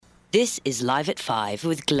This is Live at 5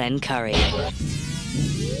 with Glenn Curry. What do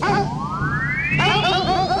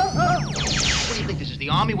you think this is, the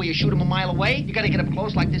army where you shoot them a mile away? You gotta get up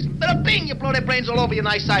close like this. Bada bing! You blow their brains all over your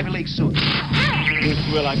nice Ivy League suit.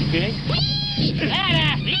 Will I pig?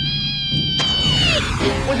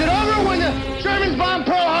 Was it over when the Germans bombed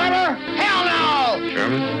Pearl Harbor? Hell no!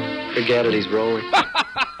 German? Forget it, he's rolling.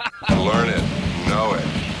 Learn it, know it,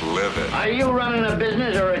 live it. Are you running a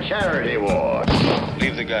business or a charity war?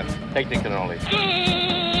 Leave the gun. Take the cannoli.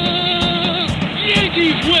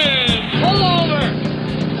 Yankees win! Pull over!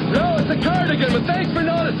 No, it's a cardigan, but thanks for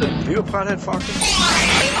noticing. You a pothead, Foxy?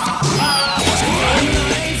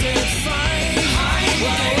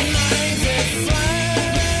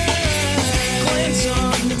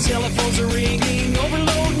 The telephones are ringing,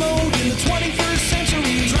 overload mode in the 21st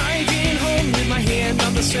century. Driving home with my hand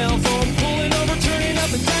on the cell phone, pulling over, turning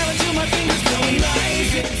up and down until my fingers go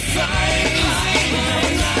live at 5.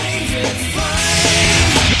 Live at 5.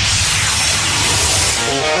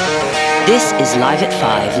 This is Live at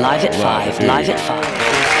 5, Live at 5, Live at 5.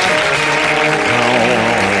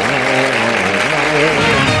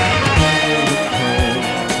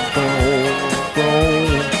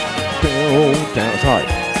 It's hard.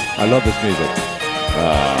 I love this music.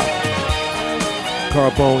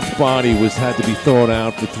 Carbone's body had to be thrown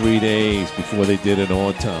out for 3 days before they did an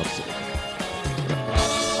autopsy.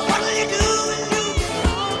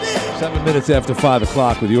 7 minutes after 5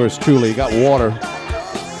 o'clock with yours truly. You got water.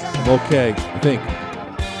 I'm okay, I think.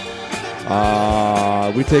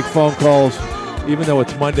 We take phone calls. Even though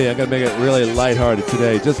it's Monday, I'm going to make it really lighthearted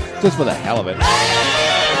today, just for the hell of it.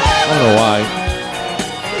 I don't know why.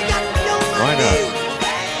 Why not?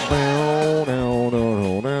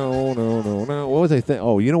 What was I thinking?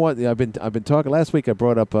 Oh, you know what? I've been talking last week. I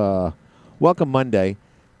brought up Welcome Monday.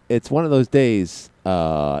 It's one of those days.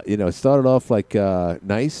 It started off like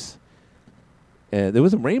nice, and there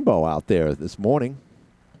was a rainbow out there this morning.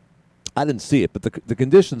 I didn't see it, but the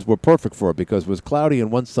conditions were perfect for it because it was cloudy on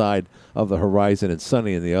one side of the horizon and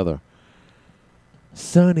sunny on the other.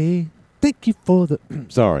 Sunny, thank you for the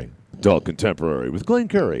sorry, dull contemporary with Glenn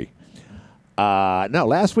Curry. Now,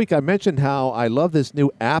 last week I mentioned how I love this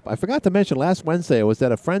new app. I forgot to mention last Wednesday I was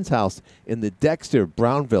at a friend's house in the Dexter,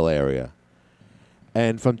 Brownville area.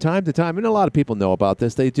 And from time to time, and a lot of people know about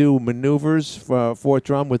this, they do maneuvers for Fort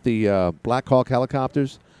Drum with the Black Hawk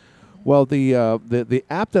helicopters. Well, the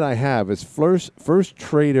app that I have is First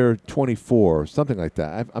Trader 24, something like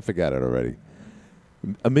that. I forgot it already.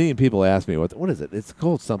 A million people ask me, what is it? It's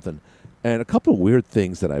called something. And a couple of weird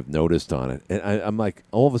things that I've noticed on it. And I'm like,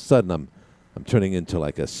 all of a sudden, I'm turning into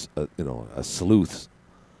like a sleuth.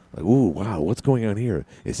 Like, ooh, wow, what's going on here?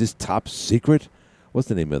 Is this top secret? What's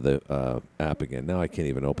the name of the app again? Now I can't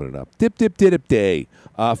even open it up. Dip day.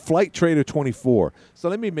 Flight Trader 24. So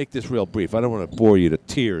let me make this real brief. I don't want to bore you to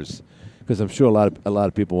tears because I'm sure a lot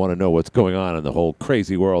of people want to know what's going on in the whole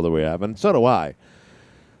crazy world that we have, and so do I.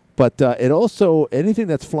 But it also, anything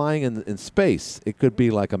that's flying in space, it could be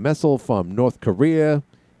like a missile from North Korea. It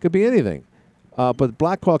could be anything. But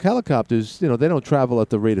Black Hawk helicopters, they don't travel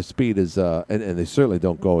at the rate of speed as, and they certainly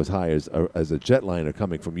don't go as high as a jetliner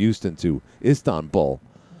coming from Houston to Istanbul.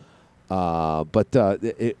 I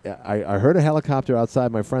heard a helicopter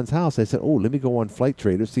outside my friend's house. I said, oh, let me go on Flight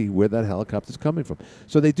Trader, see where that helicopter's coming from.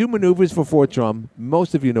 So they do maneuvers for Fort Drum.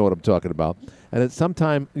 Most of you know what I'm talking about. And at some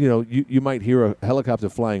time, you might hear a helicopter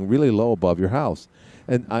flying really low above your house.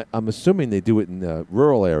 And I'm assuming they do it in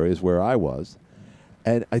rural areas where I was.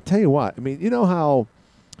 And I tell you what, I mean, you know how,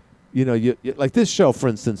 you like this show, for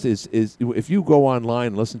instance, is if you go online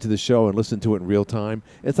and listen to the show and listen to it in real time,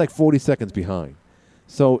 it's like 40 seconds behind.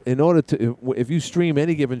 So in order to, if you stream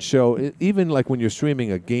any given show, even like when you're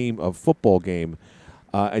streaming a football game,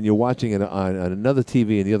 and you're watching it on another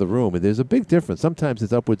TV in the other room, and there's a big difference. Sometimes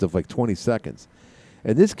it's upwards of like 20 seconds.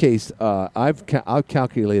 In this case, I've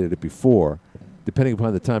calculated it before, depending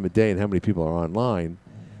upon the time of day and how many people are online.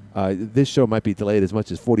 This show might be delayed as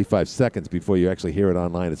much as 45 seconds before you actually hear it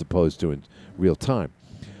online as opposed to in real time.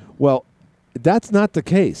 Well, that's not the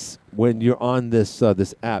case when you're on this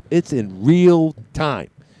app. It's in real time.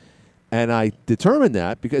 And I determined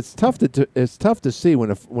that because it's tough to see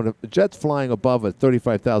when a jet's flying above at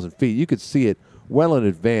 35,000 feet. You could see it well in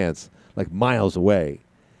advance, like miles away.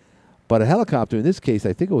 But a helicopter, in this case,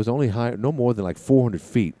 I think it was only high, no more than like 400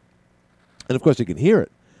 feet. And, of course, you can hear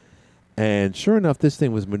it. And sure enough, this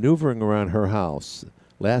thing was maneuvering around her house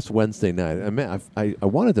last Wednesday night. I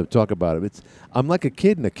wanted to talk about it. I'm like a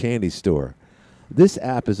kid in a candy store. This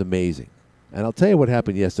app is amazing. And I'll tell you what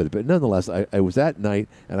happened yesterday. But nonetheless, I was at night,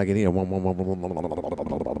 and I can hear,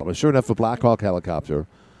 sure enough, a Black Hawk helicopter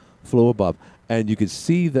flew above, and you could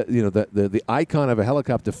see the icon of a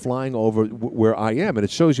helicopter flying over where I am, and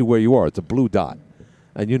it shows you where you are. It's a blue dot,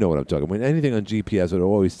 and you know what I'm talking about. Anything on GPS would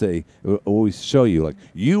always show you like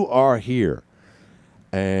you are here.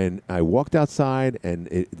 And I walked outside, and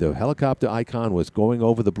the helicopter icon was going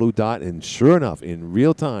over the blue dot, and sure enough, in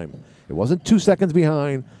real time, it wasn't 2 seconds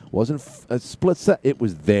behind, wasn't a split set, it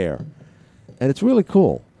was there. And it's really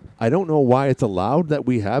cool. I don't know why it's allowed that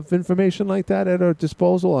we have information like that at our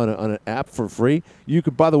disposal on an app for free. You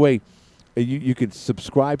could, by the way, you could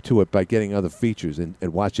subscribe to it by getting other features and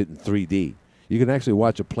watch it in 3D. You can actually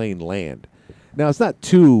watch a plane land. Now, it's not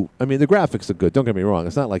too, the graphics are good, don't get me wrong.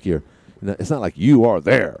 It's not like you are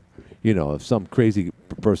there. If some crazy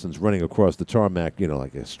person's running across the tarmac,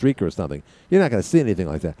 like a streaker or something, you're not going to see anything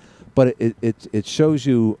like that. But it shows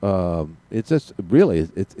you. It's just really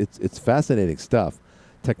it's fascinating stuff.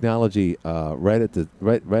 Technology right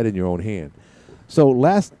in your own hand. So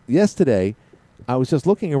yesterday, I was just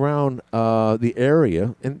looking around the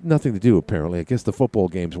area, and nothing to do apparently. I guess the football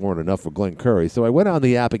games weren't enough for Glenn Curry, so I went on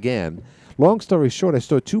the app again. Long story short, I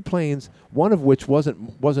saw 2 planes, one of which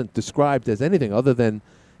wasn't described as anything other than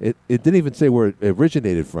it didn't even say where it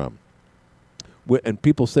originated from. And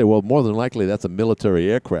people say, well, more than likely that's a military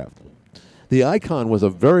aircraft. The icon was a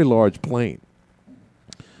very large plane.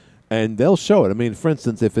 And they'll show it. For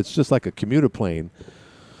instance, if it's just like a commuter plane,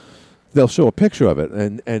 they'll show a picture of it,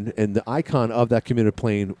 and the icon of that commuter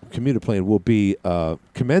plane will be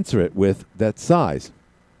commensurate with that size.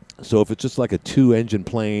 So if it's just like a 2-engine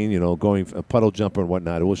plane, going a puddle jumper and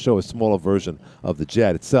whatnot, it will show a smaller version of the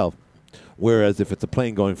jet itself. Whereas if it's a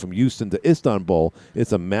plane going from Houston to Istanbul,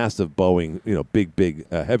 it's a massive Boeing, big,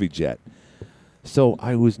 heavy jet. So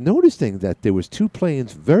I was noticing that there was 2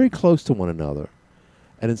 planes very close to one another,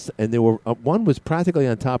 and there were one was practically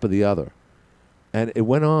on top of the other, and it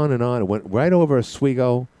went on and on. It went right over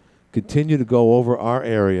Oswego, continued to go over our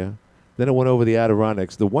area, then it went over the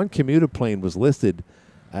Adirondacks. The one commuter plane was listed.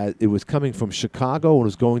 It was coming from Chicago and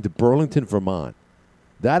was going to Burlington, Vermont.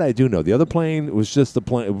 That I do know. The other plane was just a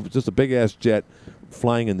plane. It was just a big ass jet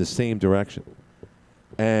flying in the same direction.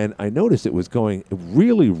 And I noticed it was going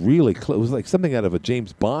really, really close. It was like something out of a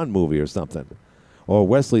James Bond movie or something, or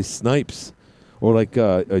Wesley Snipes, or like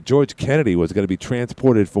George Kennedy was going to be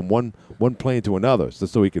transported from one plane to another,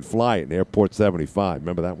 so he could fly it in Airport 75.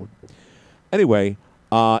 Remember that one? Anyway,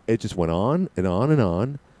 it just went on and on and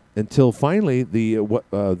on. Until finally, the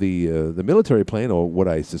military plane, or what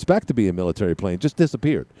I suspect to be a military plane, just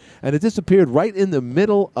disappeared, and it disappeared right in the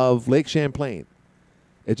middle of Lake Champlain.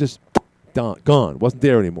 It just gone, wasn't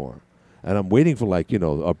there anymore. And I'm waiting for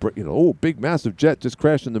big massive jet just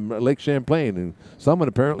crashed into Lake Champlain, and someone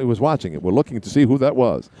apparently was watching it. We're looking to see who that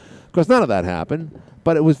was. Of course, none of that happened.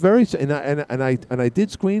 But it was very, and I did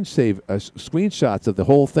screenshots of the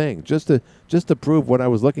whole thing just to prove what I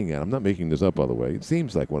was looking at. I'm not making this up, by the way. It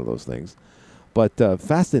seems like one of those things, but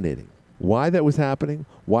fascinating. Why that was happening?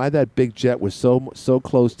 Why that big jet was so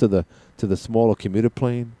close to the smaller commuter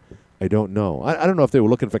plane? I don't know. I don't know if they were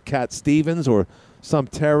looking for Cat Stevens or some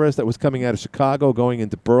terrorist that was coming out of Chicago going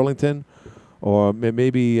into Burlington, or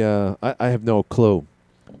maybe I have no clue.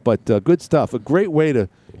 But good stuff. A great way to.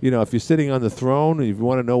 If you're sitting on the throne and if you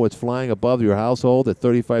want to know what's flying above your household at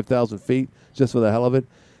 35,000 feet, just for the hell of it,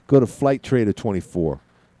 go to Flight Trader 24.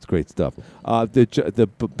 It's great stuff. The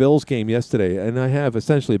Bills game yesterday, and I have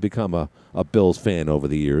essentially become a Bills fan over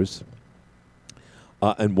the years.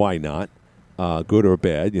 And why not? Good or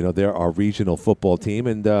bad, they're our regional football team,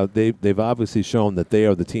 and they've obviously shown that they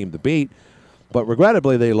are the team to beat. But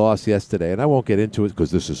regrettably, they lost yesterday, and I won't get into it because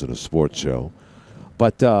this isn't a sports show.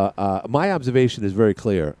 But my observation is very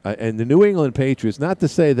clear. And the New England Patriots, not to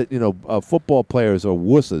say that, football players are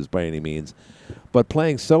wusses by any means, but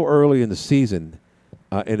playing so early in the season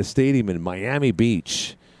in a stadium in Miami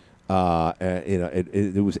Beach,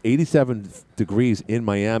 it was 87 degrees in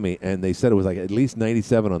Miami, and they said it was like at least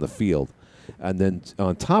 97 on the field. And then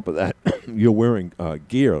on top of that, you're wearing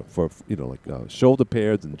gear for, shoulder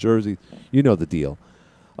pads and jerseys. You know the deal.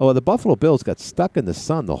 Oh, the Buffalo Bills got stuck in the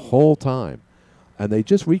sun the whole time. And they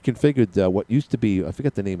just reconfigured what used to be, I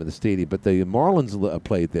forget the name of the stadium, but the Marlins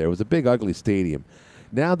played there. It was a big, ugly stadium.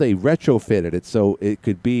 Now they retrofitted it so it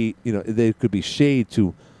could be, there could be shade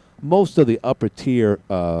to most of the upper tier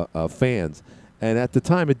fans. And at the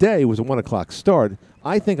time of day, it was a 1 o'clock start.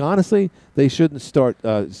 I think, honestly, they shouldn't start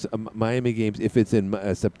Miami games. If it's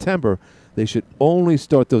in September, they should only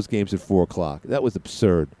start those games at 4 o'clock. That was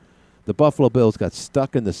absurd. The Buffalo Bills got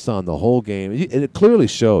stuck in the sun the whole game. And it clearly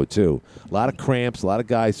showed, too. A lot of cramps, a lot of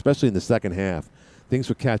guys, especially in the second half. Things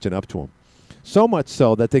were catching up to them. So much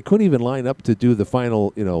so that they couldn't even line up to do the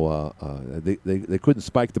final, they couldn't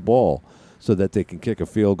spike the ball so that they can kick a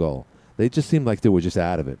field goal. They just seemed like they were just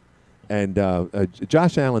out of it. And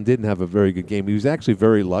Josh Allen didn't have a very good game. He was actually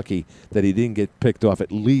very lucky that he didn't get picked off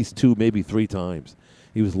at least 2, maybe 3 times.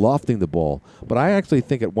 He was lofting the ball. But I actually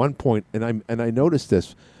think at one point, and I noticed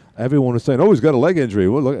this, everyone was saying, "Oh, he's got a leg injury."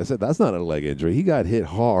 Well, look, I said, that's not a leg injury. He got hit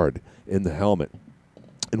hard in the helmet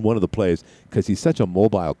in one of the plays because he's such a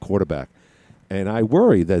mobile quarterback. And I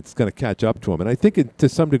worry that it's going to catch up to him. And I think to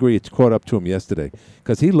some degree it's caught up to him yesterday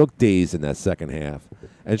because he looked dazed in that second half.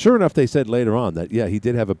 And sure enough, they said later on that, yeah, he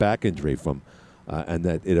did have a back injury and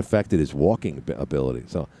that it affected his walking ability.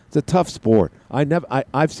 So it's a tough sport.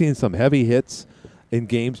 I've seen some heavy hits in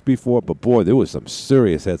games before, but boy, there was some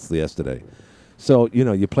serious hits yesterday. So,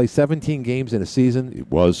 you play 17 games in a season. It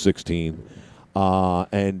was 16.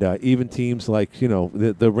 And even teams like,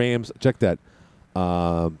 the Rams, check that.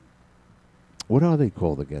 What are they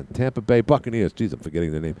called again? Tampa Bay Buccaneers. Jeez, I'm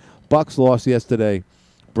forgetting their name. Bucks lost yesterday.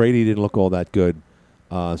 Brady didn't look all that good.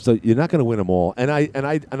 So you're not going to win them all. And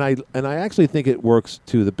I actually think it works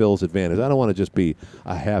to the Bills' advantage. I don't want to just be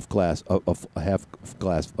a half-glass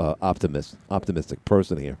optimistic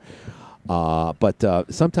person here. But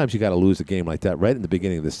sometimes you got to lose a game like that right in the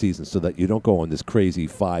beginning of the season so that you don't go on this crazy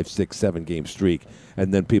 5, 6, 7 game streak,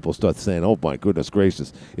 and then people start saying, "Oh my goodness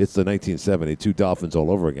gracious, it's the 1972 Dolphins all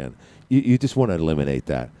over again." You just want to eliminate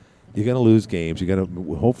that. You're going to lose games.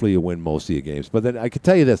 Hopefully you win most of your games. But then I can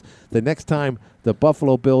tell you this: the next time the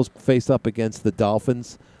Buffalo Bills face up against the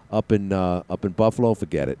Dolphins up in Buffalo,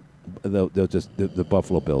 forget it. They'll just the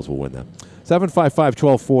Buffalo Bills will win that.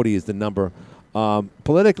 755-1240 is the number.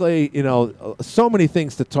 Politically, so many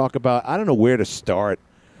things to talk about. I don't know where to start.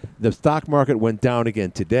 The stock market went down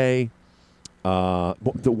again today. The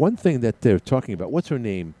one thing that they're talking about, what's her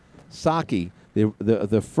name? Psaki,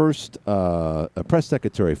 the first press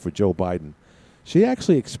secretary for Joe Biden. She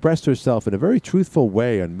actually expressed herself in a very truthful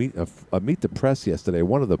way on Meet the Press yesterday,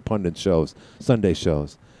 one of the pundit shows, Sunday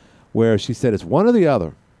shows, where she said it's one or the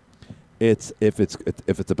other. If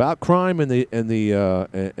it's about crime and the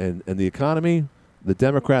economy, the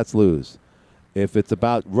Democrats lose. If it's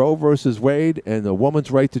about Roe versus Wade and the woman's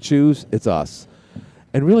right to choose, it's us.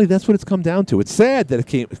 And really, that's what it's come down to. It's sad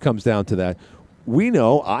that it comes down to that.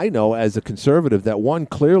 I know as a conservative that one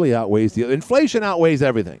clearly outweighs the other. Inflation outweighs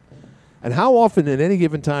everything. And how often in any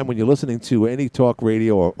given time when you're listening to any talk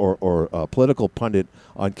radio or political pundit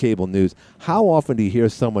on cable news, how often do you hear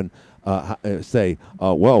someone say,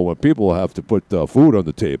 well, when people have to put food on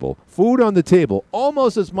the table,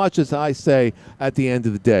 almost as much as I say at the end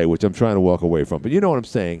of the day, which I'm trying to walk away from. But you know what I'm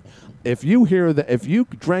saying. If you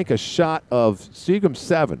drank a shot of Seagram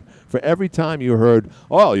 7 for every time you heard,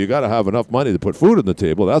 oh, you got to have enough money to put food on the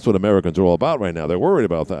table. That's what Americans are all about right now. They're worried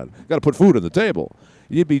about that. Got to put food on the table.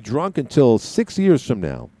 You'd be drunk until 6 years from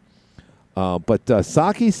now. But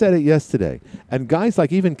Psaki said it yesterday. And guys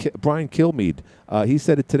like even Brian Kilmeade, he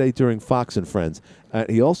said it today during Fox and Friends.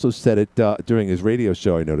 He also said it during his radio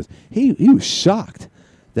show, I noticed. He was shocked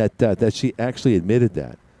that she actually admitted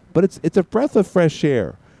that. But it's a breath of fresh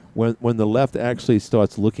air when the left actually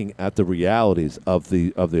starts looking at the realities of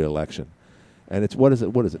the election. And it's what is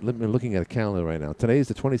it? I'm looking at a calendar right now. Today is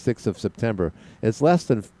the 26th of September. It's less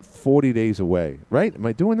than 40 days away, right? Am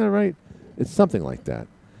I doing that right? It's something like that.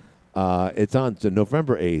 It's on to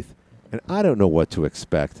November 8th, and I don't know what to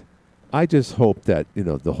expect. I just hope that,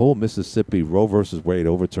 the whole Mississippi Roe versus Wade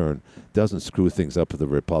overturn doesn't screw things up for the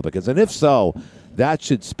Republicans. And if so, that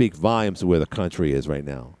should speak volumes of where the country is right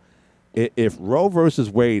now. If Roe versus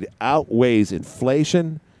Wade outweighs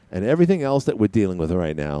inflation and everything else that we're dealing with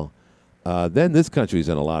right now, then this country's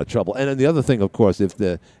in a lot of trouble. And then the other thing, of course,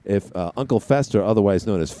 if Uncle Fester, otherwise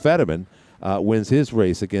known as Fetterman, wins his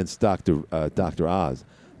race against Dr. Oz,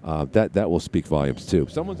 that will speak volumes too.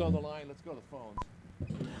 Someone's on the line. Let's go to the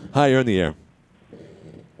phone. Hi, you're in the air.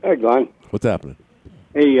 Hey, Glenn. What's happening?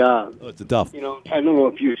 Hey, it's a Duff. I don't know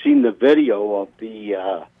if you've seen the video of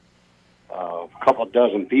the couple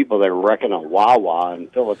dozen people that were wrecking a Wawa in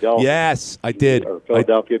Philadelphia. Yes, I did. Or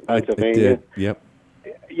Philadelphia, Pennsylvania. I did. Yep.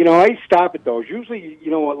 I stop at those. Usually,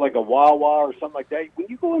 like a Wawa or something like that. When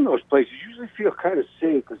you go in those places, you usually feel kind of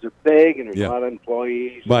safe because they're big and there's a lot of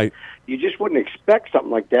employees. Right. You just wouldn't expect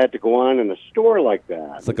something like that to go on in a store like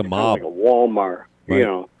that. It's like a mob. Kind of like a Walmart,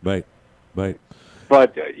 Right.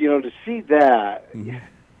 But, to see that,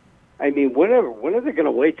 I mean, when are they going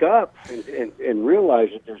to wake up and realize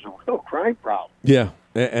that there's a real crime problem? Yeah,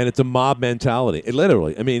 and it's a mob mentality.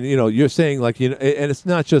 Literally. I mean, you're saying and it's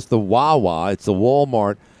not just the Wawa, it's the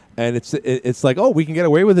Walmart, And it's like, oh, we can get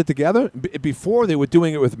away with it together. Before they were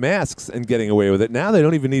doing it with masks and getting away with it. Now they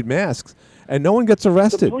don't even need masks, and no one gets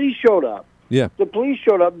arrested. The police showed up. Yeah. The police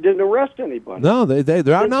showed up and didn't arrest anybody. No,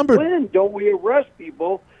 they're outnumbered. When don't we arrest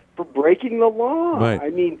people for breaking the law? Right. I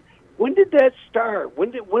mean, when did that start?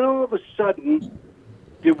 When all of a sudden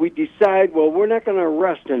did we decide, well, we're not going to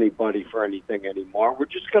arrest anybody for anything anymore? We're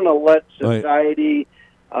just going to let society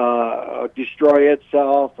destroy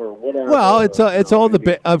itself or whatever. Well, it's all the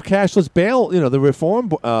cashless bail, the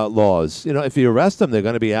reform laws. If you arrest them, they're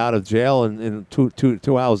going to be out of jail in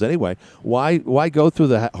 2 hours anyway. Why go through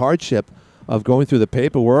the hardship of going through the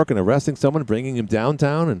paperwork and arresting someone, bringing him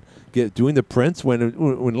downtown and doing the prints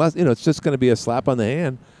when less, it's just going to be a slap on the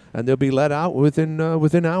hand, and they'll be let out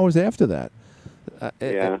within hours after that.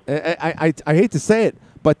 I hate to say it,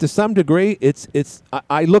 but to some degree,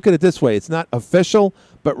 I look at it this way: it's not official,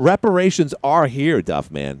 but reparations are here,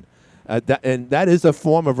 Duff man, and that is a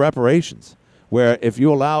form of reparations. Where if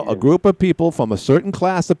you allow a group of people from a certain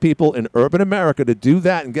class of people in urban America to do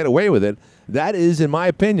that and get away with it, that is, in my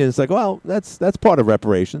opinion, it's like, well, that's part of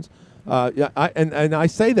reparations. I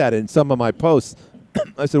say that in some of my posts.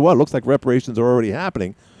 I said, well, it looks like reparations are already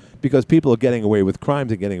happening because people are getting away with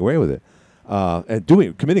crimes and getting away with it, and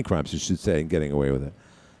committing crimes, you should say, and getting away with it.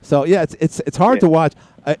 So yeah, it's hard to watch.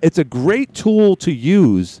 It's a great tool to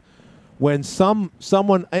use when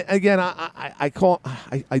someone again I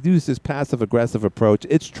use this passive aggressive approach.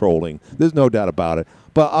 It's trolling. There's no doubt about it.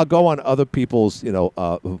 But I'll go on other people's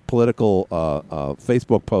political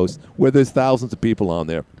Facebook posts where there's thousands of people on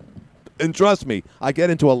there, and trust me, I get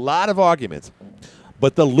into a lot of arguments.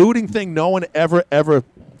 But the looting thing, no one ever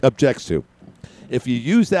objects to. If you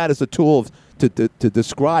use that as a tool to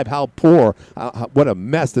describe how poor, what a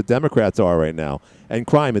mess the Democrats are right now, and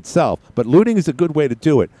crime itself. But looting is a good way to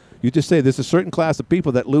do it. You just say there's a certain class of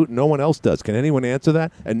people that loot and no one else does. Can anyone answer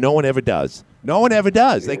that? And no one ever does. No one ever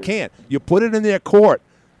does. They can't. You put it in their court,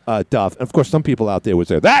 Duff. And, of course, some people out there would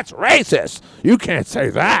say, that's racist. You can't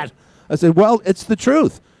say that. I said, well, it's the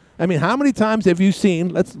truth. I mean, how many times have you seen,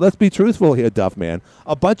 let's be truthful here, Duff man,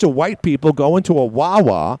 a bunch of white people go into a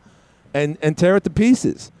Wawa and tear it to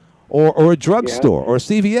pieces? Or a drugstore, or a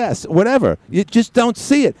CVS, whatever. You just don't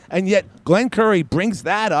see it. And yet Glenn Curry brings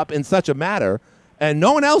that up in such a matter, and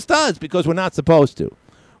no one else does because we're not supposed to.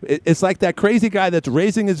 It's like that crazy guy that's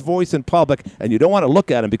raising his voice in public, and you don't want to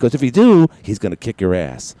look at him because if you do, he's going to kick your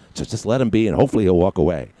ass. So just let him be, and hopefully he'll walk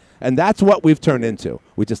away. And that's what we've turned into.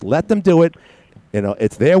 We just let them do it.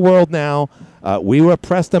 It's their world now. We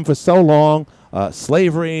oppressed them for so long,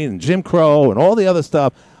 slavery and Jim Crow and all the other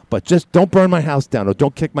stuff. But just don't burn my house down or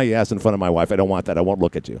don't kick my ass in front of my wife. I don't want that. I won't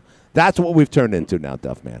look at you. That's what we've turned into now,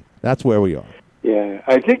 Duff man. That's where we are. Yeah,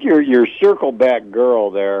 I think your circle back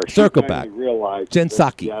girl there. Circle back. Realized Jen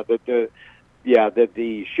Psaki. That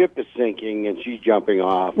the ship is sinking and she's jumping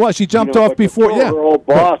off. Well, she jumped off before. Her old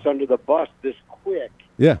boss under the bus this quick.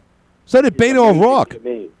 Yeah. So did Beto O'Rourke.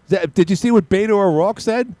 Did you see what Beto O'Rourke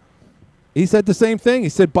said? He said the same thing. He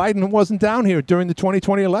said Biden wasn't down here during the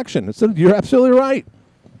 2020 election. So you're absolutely right.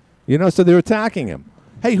 So they're attacking him.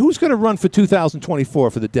 Hey, who's going to run for 2024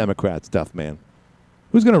 for the Democrats, Duff man?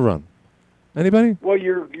 Who's going to run? Anybody? Well,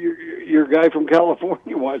 your guy from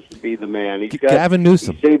California wants to be the man. He's got Gavin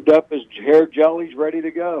Newsom. He saved up his hair jellies, ready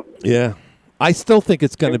to go. Yeah, I still think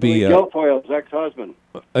it's going to be Guilfoyle's ex-husband.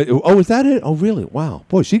 Is that it? Oh, really? Wow,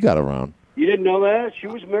 boy, she got around. You didn't know that? She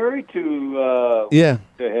was married to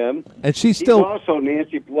him. And he's also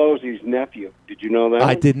Nancy Pelosi's nephew. Did you know that?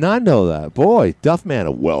 I did not know that. Boy, Duff man,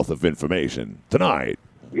 a wealth of information tonight.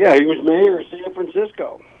 Yeah, he was mayor of San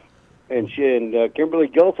Francisco. And Kimberly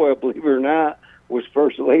Guilfoyle, believe it or not, was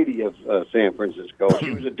first lady of San Francisco.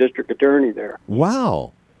 She was a district attorney there.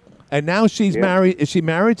 Wow. And now she's married. Is she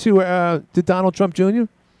married to Donald Trump Jr.?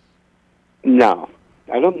 No.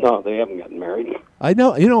 I don't know. They haven't gotten married. I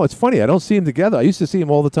know. It's funny. I don't see them together. I used to see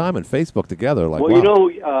them all the time on Facebook together. Like,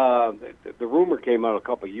 well, wow. The rumor came out a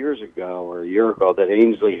couple of years ago or a year ago that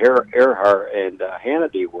Ainsley Earhart and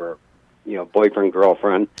Hannity were, boyfriend,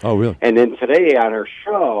 girlfriend. Oh, really? And then today on her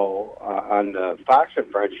show, on Fox and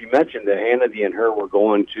Friends, she mentioned that Hannity and her were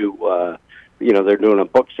going to, they're doing a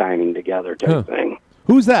book signing together type thing.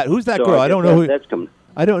 Who's that? Who's that girl? I don't know who.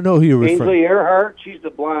 I don't know who you're referring to. Ainsley Earhart, she's the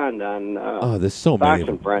blonde on there's so Fox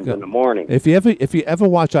many and Friends in the morning. If you ever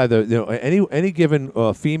watch either any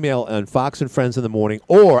given female on Fox and Friends in the morning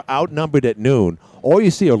or Outnumbered at noon, all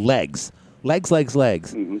you see are legs.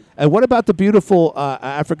 Mm-hmm. And what about the beautiful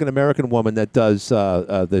African American woman that does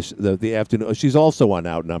the afternoon? She's also on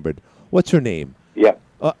Outnumbered. What's her name? Yeah,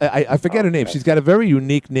 I forget her name. She's got a very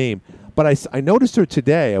unique name. But I noticed her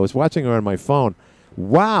today. I was watching her on my phone.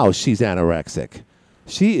 Wow, she's anorexic.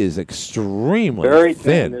 She is extremely Very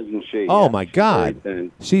thin, isn't she? Oh Yeah, my she's God,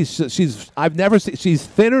 very thin. she's I've never seen. She's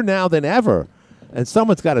thinner now than ever, and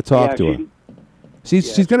someone's got to talk to her.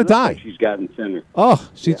 She's gonna looks die. like she's gotten thinner. Oh,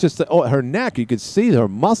 she's just her neck. You could see her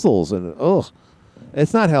muscles, and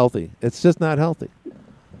it's not healthy. It's just not healthy.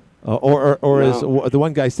 Or No. as the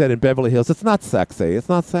one guy said in Beverly Hills, it's not sexy. It's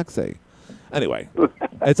not sexy. Anyway,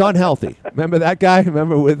 it's unhealthy. Remember that guy?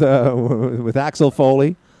 Remember with Axel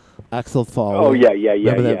Foley? Axel Foley. Oh yeah.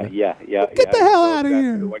 Get the hell out of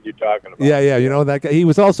here! What you're talking about? Yeah. You know that guy. He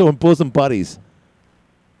was also in Bosom Buddies.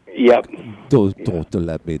 Yep. Don't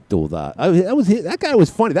let me do that. That guy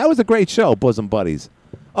was funny. That was a great show, Bosom Buddies.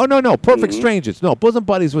 Oh no, Perfect Strangers. No, Bosom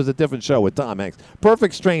Buddies was a different show with Tom Hanks.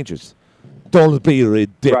 Perfect Strangers. Don't be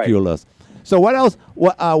ridiculous. Right. So what else?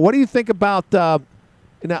 What do you think about?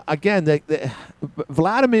 Again,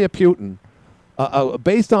 Vladimir Putin,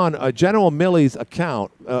 based on General Milley's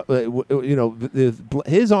account,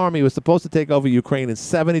 his army was supposed to take over Ukraine in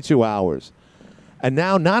 72 hours, and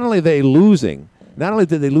now not only did they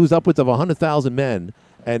lose upwards of 100,000 men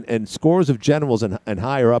and scores of generals and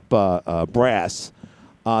higher up brass,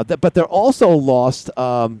 but they're also lost.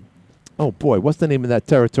 Oh boy, what's the name of that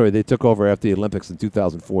territory they took over after the Olympics in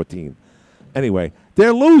 2014? Anyway,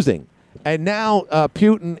 they're losing, and now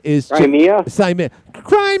Putin is Crimea.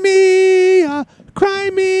 Crimea.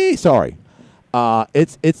 Sorry,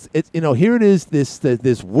 it's here it is.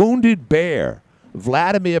 This wounded bear,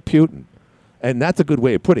 Vladimir Putin, and that's a good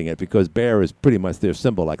way of putting it because bear is pretty much their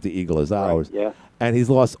symbol, like the eagle is ours. Right, yeah. And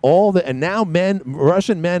he's lost and now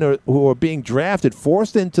Russian men who are being drafted,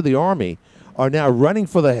 forced into the army, are now running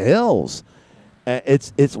for the hills.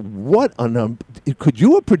 It's what could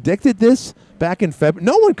you have predicted this back in February?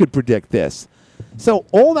 No one could predict this. So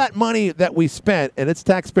all that money that we spent, and it's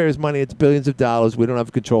taxpayers' money, it's billions of dollars. We don't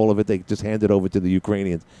have control of it. They just hand it over to the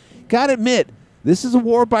Ukrainians. Gotta admit, this is a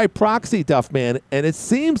war by proxy, Duff man, and it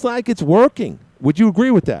seems like it's working. Would you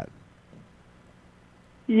agree with that?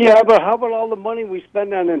 Yeah, but how about all the money we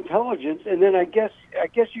spend on intelligence? And then I guess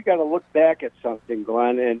you got to look back at something,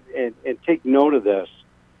 Glenn, and take note of this.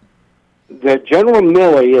 That General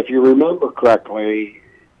Milley, if you remember correctly,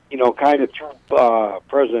 kind of threw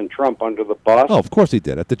President Trump under the bus. Oh, of course he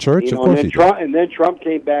did at the church. Of course he did. And then Trump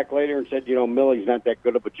came back later and said, Milley's not that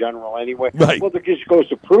good of a general anyway. Right. Well, it just goes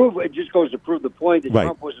to prove the point that right.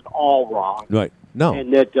 Trump wasn't all wrong. Right. No.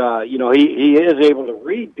 And that he is able to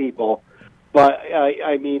read people. But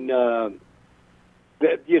I mean, to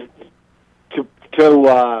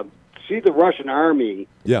see the Russian army,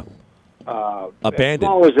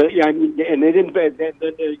 abandoned. And they didn't. Then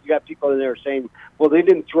you got people in there saying, "Well, they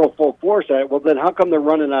didn't throw full force at it." Well, then how come they're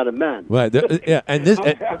running out of men? Right. And this.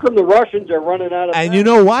 How come the Russians are running out of men? And you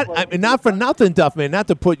know what? I mean, not for nothing, Duff man. Not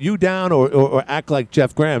to put you down or act like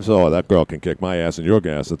Jeff Graham. So that girl can kick my ass and your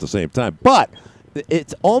ass at the same time. But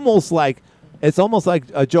it's almost like. Joe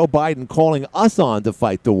Biden calling us on to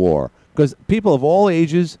fight the war because people of all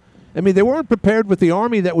ages. I mean, they weren't prepared with the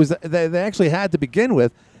army that they actually had to begin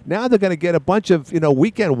with. Now they're going to get a bunch of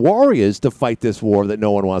weekend warriors to fight this war that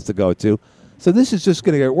no one wants to go to. So this is just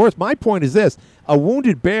going to get worse. My point is this: a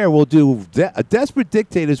wounded bear will do. Desperate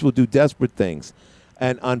dictators will do desperate things,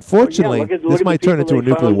 and unfortunately, this might turn into a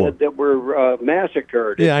nuclear war. That were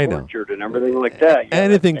massacred, and tortured, and everything like that.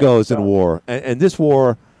 Anything goes in war, and this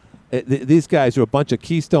war. These guys are a bunch of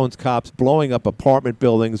Keystone's cops blowing up apartment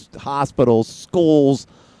buildings, hospitals, schools,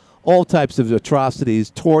 all types of atrocities,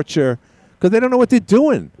 torture, because they don't know what they're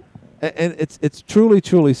doing. And it's truly,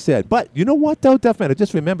 truly sad. But you know what, though, Duff man, I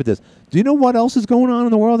just remembered this. Do you know what else is going on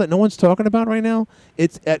in the world that no one's talking about right now?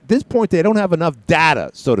 It's at this point they don't have enough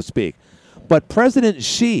data, so to speak. But President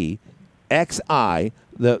Xi, XI,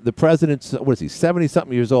 the president's,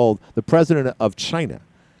 70-something years old, the president of China.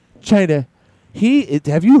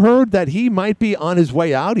 Have you heard that he might be on his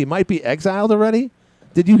way out? He might be exiled already?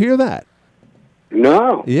 Did you hear that?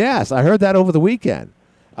 No. Yes, I heard that over the weekend.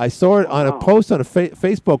 I saw it on a post on a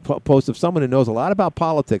Facebook post of someone who knows a lot about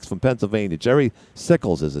politics from Pennsylvania. Jerry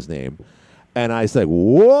Sickles is his name. And I said,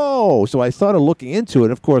 whoa. So I started looking into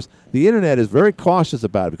it. Of course, the Internet is very cautious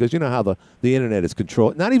about it because you know how the Internet is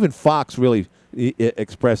controlled. Not even Fox really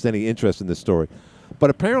expressed any interest in this story. But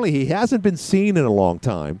apparently he hasn't been seen in a long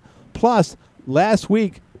time. Plus, last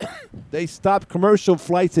week, they stopped commercial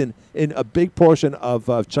flights in a big portion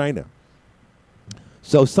of China.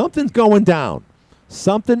 So something's going down.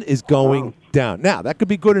 Something is going down. Now, that could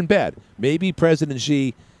be good and bad. Maybe President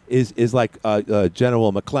Xi is like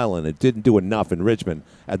General McClellan. It didn't do enough in Richmond.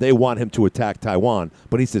 They want him to attack Taiwan,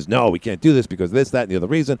 but he says, no, we can't do this because this, that, and the other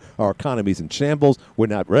reason. Our economy's in shambles. We're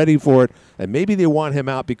not ready for it. And maybe they want him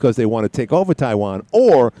out because they want to take over Taiwan,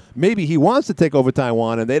 or maybe he wants to take over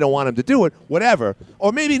Taiwan and they don't want him to do it, whatever.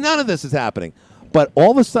 Or maybe none of this is happening. But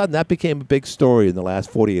all of a sudden, that became a big story in the last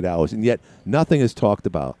 48 hours, and yet nothing is talked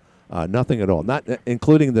about. Nothing at all, not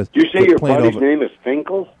including the. Did you say your buddy's name is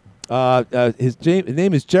Finkel? His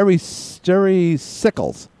name is Jerry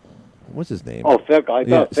Sickles. What's his name? Oh, Finkel. I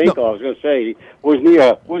thought Finkel. I was going to say, wasn't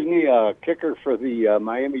he a kicker for the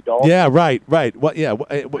Miami Dolphins? Yeah, right. Well, yeah.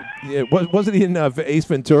 Wasn't he in Ace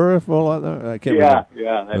Ventura for a lot? I can't remember.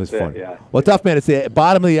 Yeah, that's funny. Yeah. Well, Duff man, it's the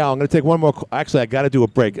bottom of the hour. I'm going to take one more. Actually, I got to do a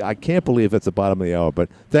break. I can't believe it's the bottom of the hour. But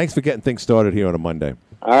thanks for getting things started here on a Monday.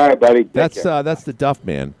 All right, buddy. That's the Duff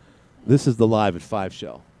man. This is the Live at 5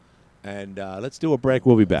 show. And let's do a break.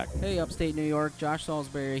 We'll be back. Hey, upstate New York, Josh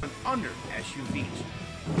Salisbury. Under SUVs.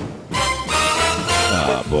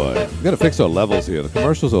 Oh, boy. We got to fix our levels here. The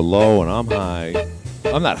commercials are low and I'm high.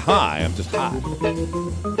 I'm not high. I'm just high.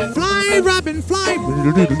 Fly, Robin, fly.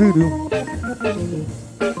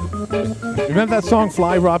 Remember that song,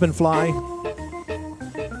 Fly, Robin, Fly?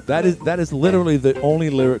 That is literally the only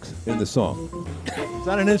lyrics in the song. It's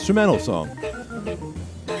not an instrumental song.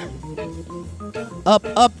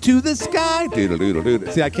 Up to the sky.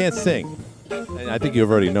 Doodle-doodle-doodle. See, I can't sing. And I think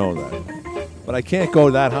you've already known that. But I can't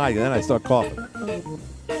go that high, and then I start coughing.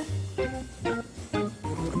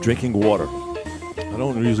 I'm drinking water. I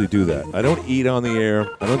don't usually do that. I don't eat on the air.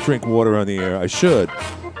 I don't drink water on the air. I should.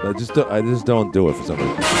 But I just don't do it for some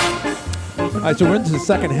reason. All right, so we're into the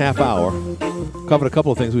second half hour. Covered a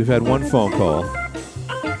couple of things. We've had one phone call.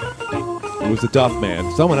 It was the Duff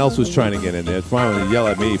man. Someone else was trying to get in there, trying to yell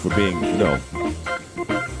at me for being,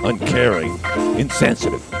 uncaring,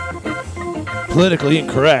 insensitive, politically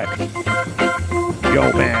incorrect.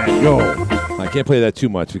 Yo, man, yo. I can't play that too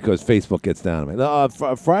much because Facebook gets down on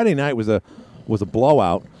me. Friday night was a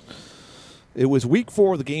blowout. It was week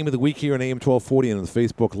 4 of the game of the week here on AM 1240 and on the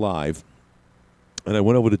Facebook Live. And I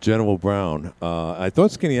went over to General Brown. I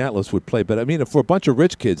thought Skinny Atlas would play, but I mean, for a bunch of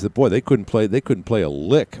rich kids, they couldn't play a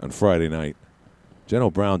lick on Friday night.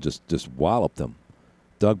 General Brown just walloped them.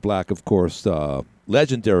 Doug Black, of course,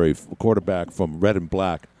 legendary quarterback from Red and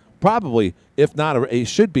Black. Probably, if not, he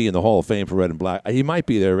should be in the Hall of Fame for Red and Black. He might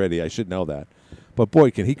be there already. I should know that. But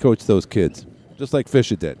boy, can he coach those kids, just like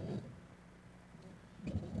Fisher did.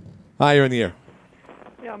 Hi, you're in the air.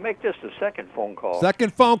 Yeah, make this the second phone call.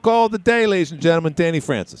 Second phone call of the day, ladies and gentlemen. Danny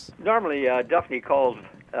Francis. Normally, Duffney calls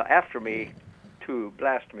after me to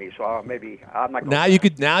blast me, so maybe I'm not. Now you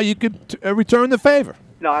could return the favor.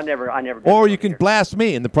 No, I never. Or you can blast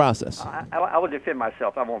me in the process. I will defend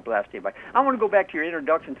myself. I won't blast anybody. I want to go back to your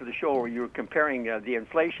introduction to the show where you were comparing the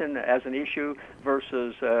inflation as an issue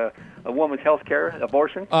versus a woman's health care,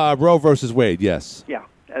 abortion. Roe versus Wade, yes. Yeah.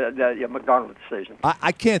 The McDonald decision.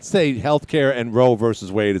 I can't say health care and Roe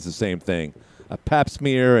versus Wade is the same thing. Pap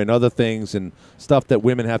smear and other things and stuff that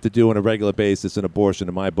women have to do on a regular basis and abortion,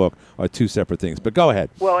 in my book, are two separate things. But go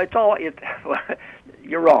ahead. Well,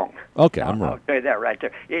 you're wrong. Okay, I'm wrong. I'll tell you that right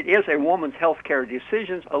there. It is a woman's health care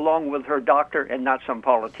decisions along with her doctor and not some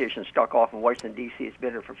politician stuck off in Washington, D.C. It's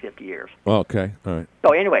been there for 50 years. Okay, all right.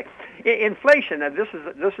 So anyway, inflation,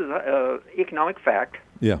 this is economic fact.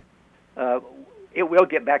 Yeah. It will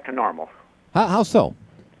get back to normal. How so?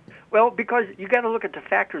 Well, because you got to look at the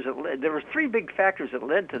factors that led. There were 3 big factors that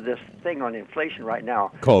led to this thing on inflation right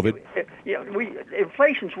now. COVID.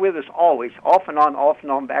 Inflation's with us always, off and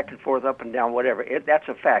on, back and forth, up and down, whatever. That's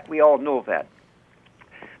a fact. We all know that.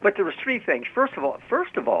 But there was 3 things. First of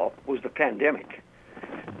all, was the pandemic.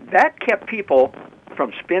 That kept people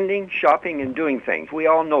from spending, shopping, and doing things. We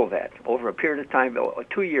all know that over a period of time,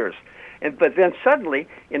 2 years. But then suddenly,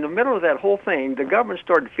 in the middle of that whole thing, the government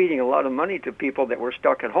started feeding a lot of money to people that were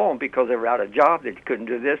stuck at home because they were out of job. They couldn't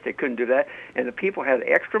do this, they couldn't do that. And the people had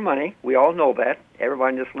extra money. We all know that.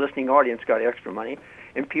 Everybody in this listening audience got extra money.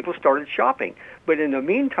 And people started shopping. But in the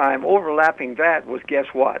meantime, overlapping that was, guess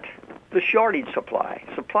what? The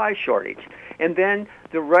supply shortage. And then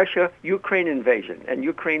the Russia-Ukraine invasion. And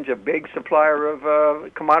Ukraine's a big supplier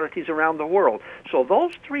of commodities around the world. So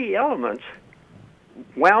those 3 elements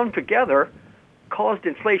wound together caused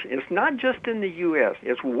inflation. It's not just in the U.S.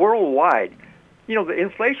 It's worldwide. The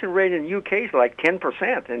inflation rate in the U.K. is like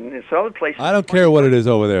 10%, and in some other places... I don't care what it is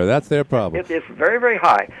over there. That's their problem. It's very, very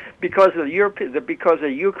high because the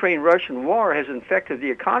Ukraine-Russian war has infected the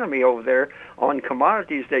economy over there on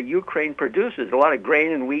commodities that Ukraine produces, a lot of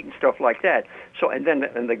grain and wheat and stuff like that. So, and then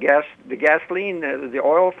the gasoline, the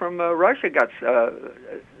oil from Russia got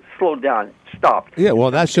slowed down, stopped. Yeah,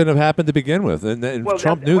 well, that shouldn't have happened to begin with, and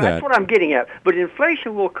Trump knew that. That's what I'm getting at. But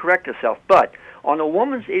inflation will correct itself. But on a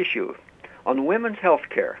woman's issue, on women's health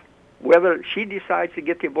care, whether she decides to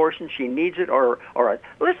get the abortion, she needs it, or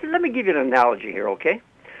listen, let me give you an analogy here, okay?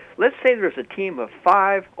 Let's say there's a team of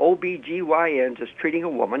 5 OBGYNs that's treating a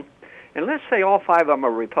woman, and let's say all 5 of them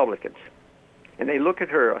are Republicans, and they look at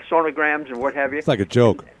her sonograms and what have you. It's like a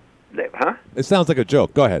joke. Huh? It sounds like a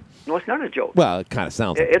joke. Go ahead. No, it's not a joke. Well, it kind of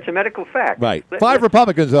sounds like it's a medical fact. Right. 5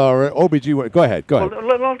 Republicans are OBGYN. Go ahead.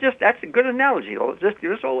 Well, that's a good analogy. Just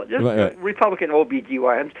Republican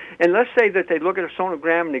OBGYNs. And let's say that they look at a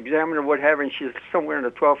sonogram and examine her, what have you, and she's somewhere in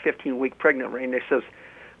the 12, 15-week pregnant range. They says,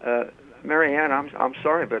 Marianne, I'm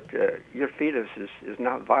sorry, but your fetus is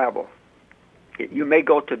not viable. You may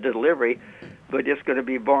go to delivery, but it's going to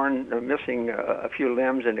be born missing a few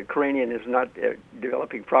limbs, and the cranium is not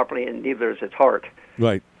developing properly, and neither is its heart.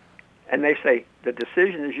 Right. And they say, the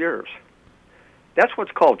decision is yours. That's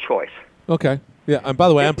what's called choice. Okay. Yeah, and by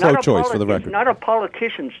the way, I'm pro-choice for the record. It's not a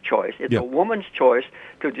politician's choice. It's a woman's choice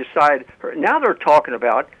to decide. Now they're talking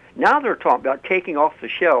about taking off the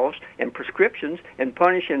shelves and prescriptions and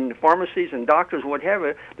punishing pharmacies and doctors,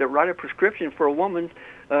 whatever, that write a prescription for a woman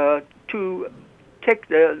to take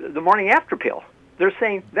the morning after pill. They're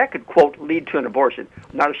saying that could, quote, lead to an abortion.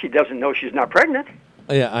 Not if she doesn't know she's not pregnant.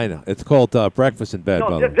 Yeah, I know. It's called breakfast in bed.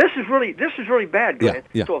 No, this is really bad, Glenn.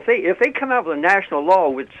 Yeah. So if they come out with a national law,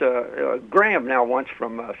 which Graham now wants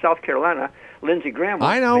from South Carolina, Lindsey Graham.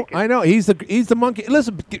 I know. He's the monkey.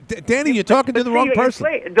 Listen, Danny, you're talking to the wrong person.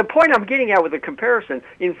 The point I'm getting at with the comparison,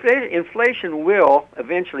 inflation will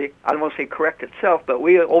eventually, I don't want to say correct itself, but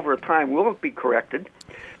over time will be corrected.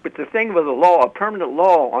 But the thing with a permanent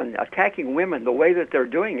law on attacking women the way that they're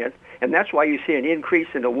doing it, and that's why you see an increase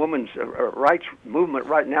in the women's rights movement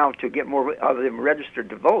right now to get more of them registered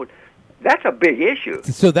to vote, that's a big issue.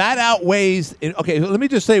 So that outweighs. Okay, let me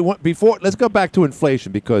just say before. Let's go back to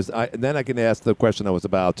inflation because then I can ask the question I was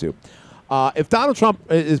about to. If Donald Trump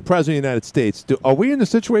is president of the United States, are we in the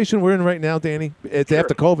situation we're in right now, Danny? It's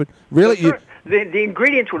after COVID. Really? Sure. The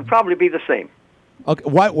ingredients would probably be the same. Okay,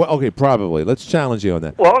 why? Okay, probably. Let's challenge you on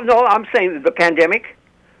that. Well, no, I'm saying that the pandemic,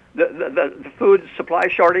 the food supply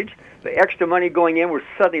shortage, the extra money going in where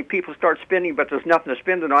suddenly people start spending, but there's nothing to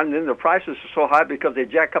spend it on, and then the prices are so high because they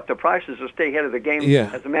jack up the prices to stay ahead of the game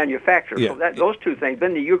as a manufacturer. Yeah. So those two things.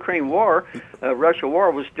 Then the Ukraine war, Russia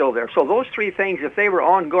war was still there. So those three things, if they were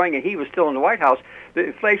ongoing and he was still in the White House, the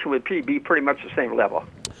inflation would be pretty much the same level.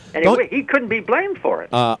 Anyway, he couldn't be blamed for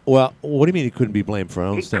it. Well, what do you mean he couldn't be blamed for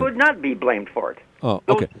it? He could not be blamed for it. Oh,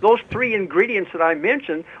 okay. Those three ingredients that I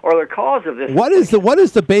mentioned are the cause of this. What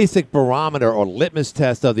is the basic barometer or litmus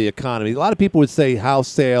test of the economy? A lot of people would say house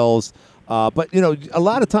sales, but a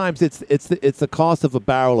lot of times it's the cost of a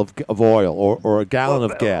barrel of oil or a gallon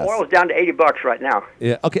of gas. Oil's down to $80 right now.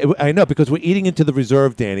 Yeah, okay, I know because we're eating into the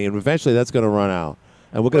reserve, Danny, and eventually that's going to run out.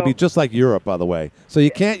 And we're going to be just like Europe, by the way. So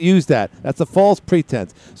you can't use that. That's a false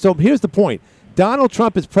pretense. So here's the point. Donald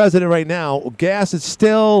Trump is president right now. Gas is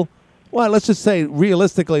still... Well, let's just say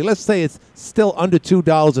realistically, let's say it's still under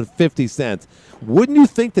 $2.50. Wouldn't you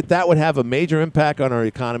think that would have a major impact on our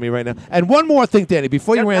economy right now? And one more thing, Danny,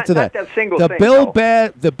 before you answer that,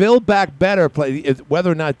 the Build Back Better play is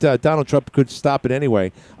whether or not Donald Trump could stop it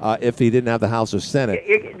anyway if he didn't have the House or Senate.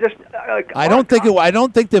 I don't think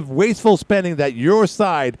the wasteful spending that your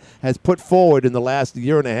side has put forward in the last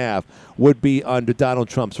year and a half would be under Donald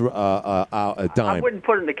Trump's dime. I wouldn't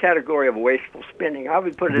put it in the category of wasteful spending. I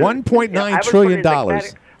would put it $1.9 trillion.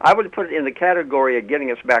 I would put it in the category of getting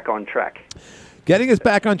us back on track. Getting us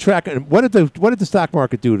back on track. And what did the stock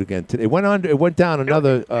market do again today? It went down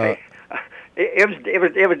another.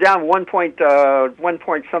 It was down 1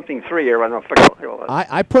 point something 3 or I don't know.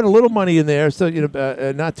 I put a little money in there, so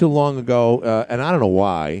not too long ago, and I don't know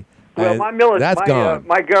why. Well, my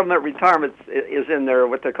government retirement is in there,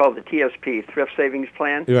 what they call the TSP, Thrift Savings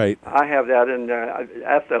Plan. Right. I have that, and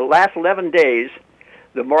after the last 11 days,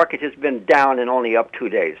 the market has been down and only up 2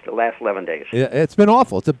 days. The last 11 days. Yeah, it's been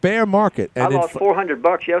awful. It's a bear market. And I lost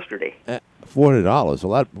 $400 yesterday. $400. A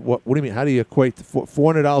lot. What do you mean? How do you equate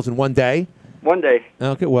 $400 in 1 day? 1 day.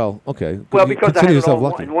 Okay. Well, okay. Well, because I had it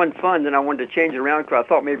all in one fund, and I wanted to change it around because I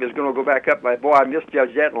thought maybe it was going to go back up. But boy, I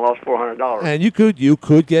misjudged that and lost $400. And you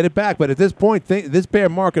could get it back, but at this point, this bear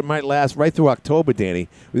market might last right through October, Danny.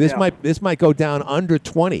 This might go down under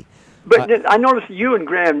 20. But I noticed you and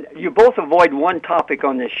Graham, you both avoid one topic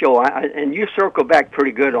on this show, and you circle back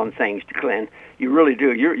pretty good on things, Glenn. You really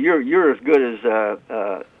do. You're as good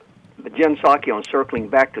as Jen Psaki on circling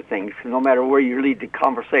back to things. No matter where you lead the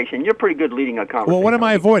conversation, you're pretty good leading a conversation. Well, what am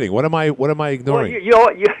I avoiding? What am I ignoring?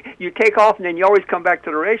 Well, you take off and then you always come back to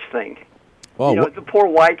the race thing. Oh, The poor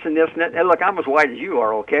whites and this and that. And look, I'm as white as you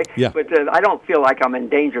are, okay? Yeah. But I don't feel like I'm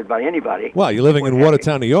endangered by anybody. Well, you're living in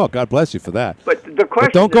Watertown, New York. God bless you for that. But the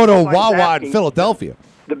question. But don't go to a nobody's Wawa asking, in Philadelphia.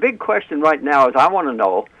 The big question right now is I want to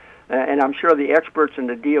know, and I'm sure the experts in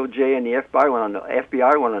the DOJ and the FBI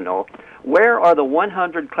want to know, where are the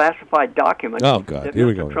 100 classified documents that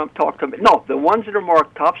Mr. Trump talked about? No, the ones that are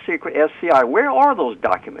marked top secret SCI. Where are those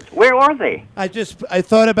documents? Where are they? I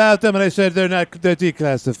thought about them and I said they're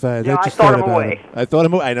declassified. Yeah, I just thought them away. I thought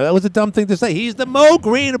him away. I know that was a dumb thing to say. He's the Mo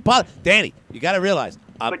Green of politics. Danny, you got to realize.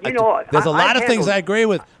 But there's a lot of things I agree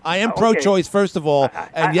with. I am pro-choice, first of all,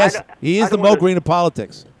 and yes, he is the Mo Green of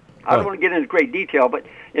politics. I don't want to get into great detail, but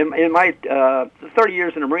in my 30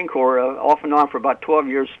 years in the Marine Corps, off and on for about 12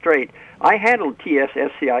 years straight, I handled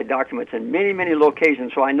TS-SCI documents in many, many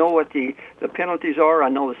locations, so I know what the penalties are, I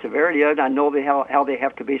know the severity of it, I know how they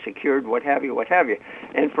have to be secured, what have you.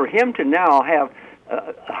 And for him to now have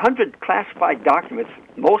 100 classified documents,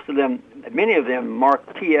 many of them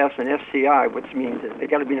marked TS and SCI, which means that they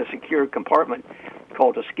got to be in a secure compartment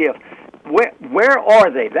called a SCIF. Where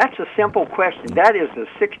are they? That's a simple question. That is the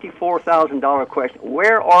 $64,000 question.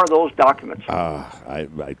 Where are those documents? I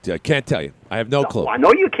can't tell you. I have no clue. I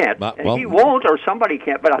know you can't. And he won't, or somebody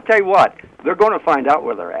can't. But I'll tell you what, they're going to find out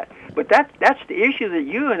where they're at. But that's the issue that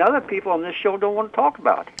you and other people on this show don't want to talk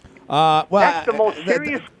about. That's the most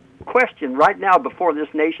serious question right now before this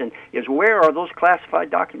nation is where are those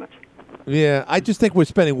classified documents? Yeah, I just think we're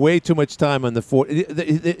spending way too much time on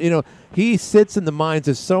he sits in the minds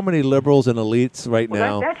of so many liberals and elites right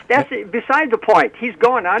now. That's beside the point. He's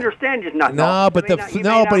gone. I understand he's not gone. But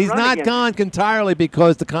he's not gone entirely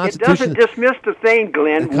because the Constitution. It doesn't dismiss the thing,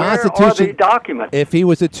 Glenn. Where are the documents? If he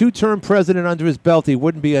was a two-term president under his belt, he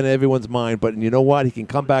wouldn't be on everyone's mind. But you know what? He can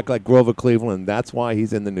come back like Grover Cleveland, and that's why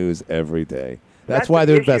he's in the news every day. That's why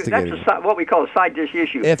they're investigating. That's what we call a side dish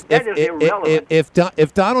issue. That is irrelevant.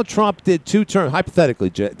 If Donald Trump did 2 terms, hypothetically,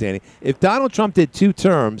 Danny, if Donald Trump did 2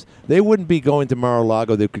 terms, they wouldn't be going to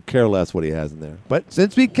Mar-a-Lago. They could care less what he has in there. But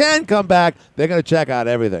since we can come back, they're going to check out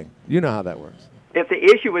everything. You know how that works. If the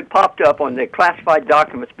issue had popped up on the classified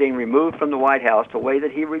documents being removed from the White House the way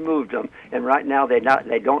that he removed them, and right now they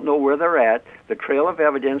don't know where they're at, the trail of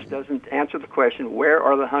evidence doesn't answer the question, where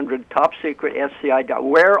are the 100 top secret SCI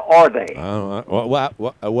documents? Where are they?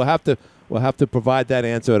 We'll have to provide that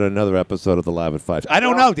answer at another episode of the Live at 5. I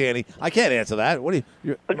don't know, Danny. I can't answer that. What do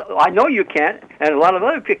you? I know you can't, and a lot of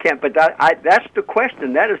other people can't. But that's the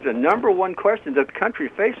question. That is the number one question that the country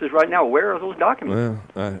faces right now. Where are those documents?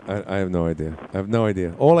 Well, I have no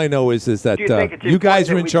idea. All I know is that you guys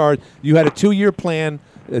are in charge. You had a 2-year plan.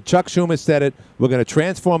 Chuck Schumer said it. We're going to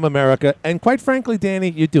transform America. And quite frankly,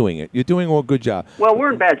 Danny, you're doing it. You're doing a good job. Well,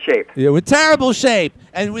 we're in bad shape. Yeah, we're in terrible shape.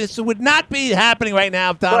 And this would not be happening right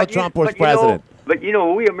now if Donald Trump was president. But,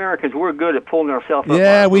 we Americans, we're good at pulling ourselves up.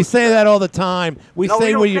 Yeah, we say that all the time. We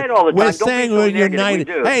say we're united.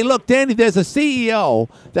 Hey, look, Danny, there's a CEO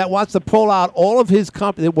that wants to pull out all of his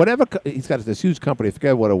company, he's got this huge company, I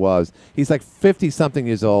forget what it was. He's like 50-something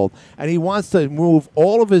years old, and he wants to move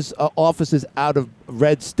all of his offices out of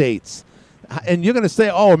red states. And you're going to say,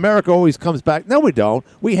 America always comes back. No, we don't.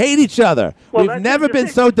 We hate each other. We've never been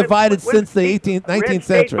so divided since the 19th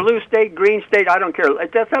century. Blue state, green state, I don't care.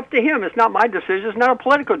 That's up to him. It's not my decision. It's not a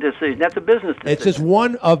political decision. That's a business decision. It's just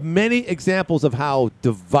one of many examples of how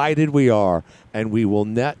divided we are, and we will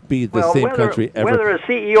not be the same country ever. Whether a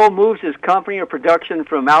CEO moves his company or production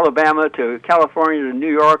from Alabama to California to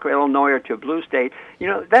New York or Illinois or to a blue state,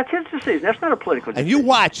 that's his decision. That's not a political decision. And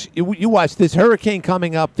you watch this hurricane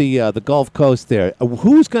coming up the Gulf Coast there.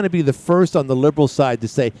 Who's going to be the first on the liberal side to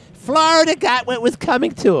say Florida got what was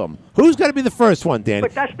coming to them? Who's going to be the first one, Danny?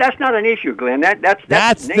 But that's not an issue, Glenn.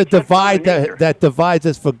 That's the divide that divides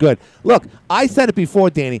us for good. Look, I said it before,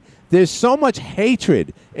 Danny. There's so much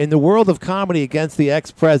hatred in the world of comedy against the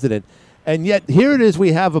ex-president, and yet here it is,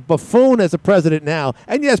 we have a buffoon as a president now,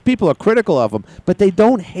 and yes, people are critical of him, but they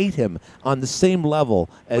don't hate him on the same level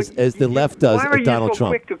as the left does of Donald Trump. Why are you so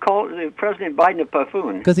quick to call President Biden a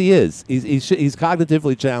buffoon? Because he is. He's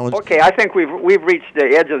cognitively challenged. Okay, I think we've reached the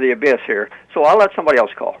edge of the abyss here, so I'll let somebody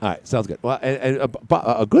else call. All right, sounds good. Well, and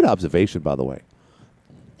a good observation, by the way.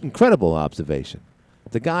 Incredible observation.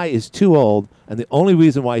 The guy is too old, and the only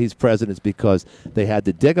reason why he's president is because they had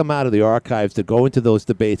to dig him out of the archives to go into those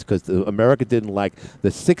debates because America didn't like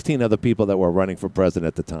the 16 other people that were running for president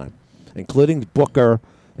at the time, including Booker,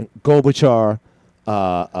 Gorbachev,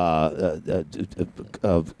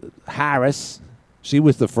 Harris. She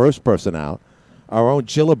was the first person out. our own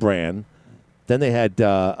Gillibrand. Then they had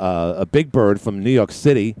a big bird from New York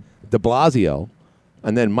City, de Blasio.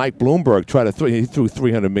 And then Mike Bloomberg he threw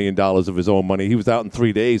 $300 million of his own money. He was out in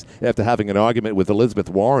 3 days after having an argument with Elizabeth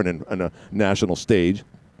Warren on a national stage.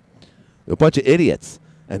 A bunch of idiots.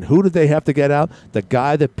 And who did they have to get out? The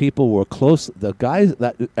guy that people were close, the guy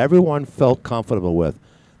that everyone felt comfortable with,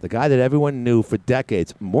 the guy that everyone knew for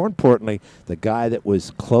decades. More importantly, the guy that was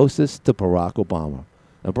closest to Barack Obama.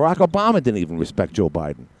 And Barack Obama didn't even respect Joe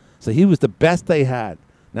Biden. So he was the best they had.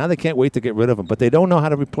 Now they can't wait to get rid of him, but they don't know how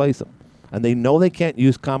to replace him. And they know they can't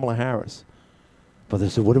use Kamala Harris. But they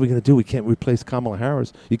said, what are we going to do? We can't replace Kamala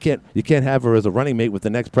Harris. You can't have her as a running mate with the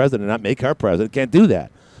next president and not make her president. Can't do that.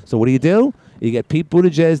 So what do? You get Pete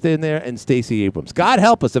Buttigieg in there and Stacey Abrams. God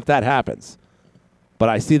help us if that happens. But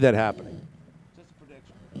I see that happening. Just a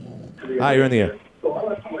prediction. Hi, you're in the air.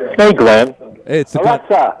 Hey, Glenn. Hey, it's the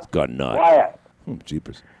Alexa. It's got nut. Quiet.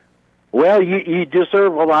 Jeepers. Well, you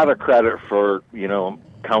deserve a lot of credit for,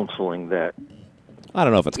 counseling that. I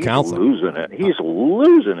don't know if it's counseling. He's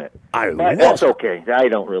losing it. That's it. okay. I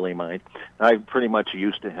don't really mind. I'm pretty much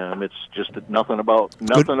used to him. It's just nothing about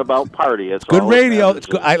party. It's good all radio. It's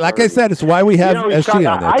good. Like I said, it's why we have SG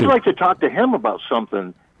on there, I'd too. like to talk to him about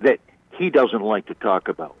something that he doesn't like to talk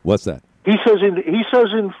about. What's that? He says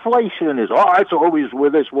inflation is it's always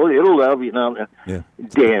with us. Well, it'll have Yeah.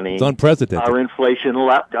 Danny. It's unprecedented. Our inflation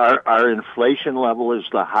level is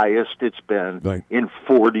the highest it's been in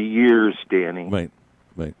 40 years, Danny. Right.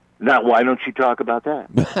 Now, why don't you talk about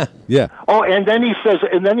that? Yeah. Oh, and then he says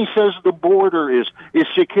the border is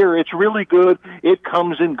secure. It's really good. It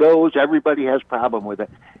comes and goes. Everybody has problem with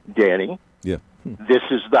it. Danny. Yeah. This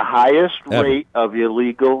is the highest rate of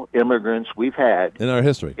illegal immigrants we've had in our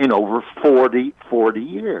history in over 40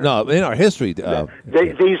 years. No, in our history.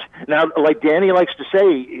 These now, like Danny likes to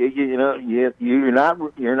say, you're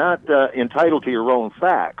not entitled to your own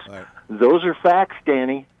facts. Right. Those are facts,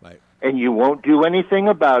 Danny. Right. And you won't do anything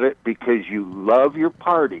about it because you love your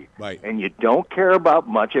party. Right. And you don't care about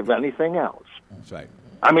much of anything else. That's right.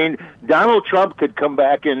 I mean, Donald Trump could come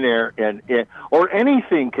back in there, or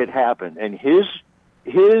anything could happen, and his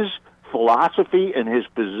philosophy and his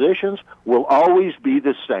positions will always be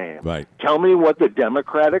the same. Right. Tell me what the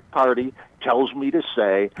Democratic Party tells me to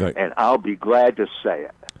say, and I'll be glad to say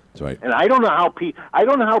it. That's right. And I don't know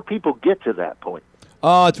how people get to that point.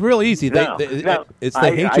 Oh, it's real easy. It's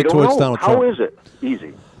the hatred towards Donald Trump. How is it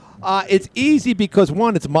easy? It's easy because,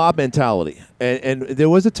 one, it's mob mentality. And there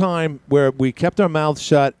was a time where we kept our mouths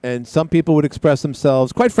shut and some people would express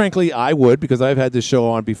themselves. Quite frankly, I would, because I've had this show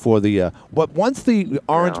on before but once the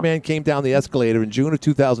Orange Man came down the escalator in June of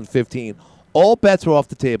 2015, all bets were off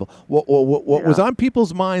the table. What was on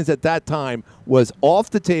people's minds at that time was off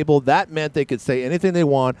the table. That meant they could say anything they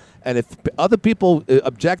want, and if other people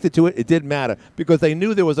objected to it, it didn't matter because they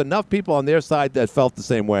knew there was enough people on their side that felt the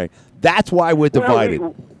same way. That's why we're divided.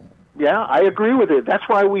 Yeah, I agree with it. That's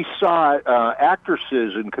why we saw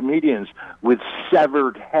actresses and comedians with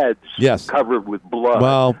severed heads covered with blood.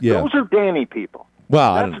 Well, yeah. Those are Danny people.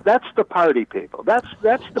 Well, that's the party people. That's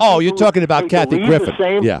the you're talking about Kathy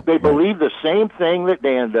Griffin. They believe the same thing that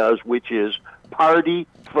Dan does, which is party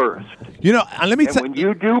first. Let me when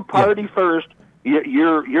you do party first,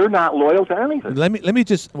 you're not loyal to anything. Let me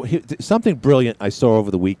just something brilliant I saw over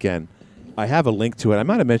the weekend. I have a link to it. I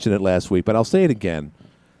might have mentioned it last week, but I'll say it again.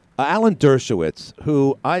 Alan Dershowitz,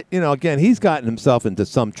 who again, he's gotten himself into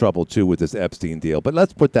some trouble too with this Epstein deal, but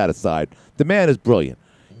let's put that aside. The man is brilliant.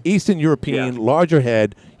 Eastern European, larger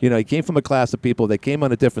head. He came from a class of people. They came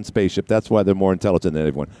on a different spaceship. That's why they're more intelligent than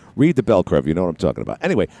everyone. Read the bell curve. You know what I'm talking about.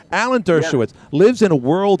 Anyway, Alan Dershowitz lives in a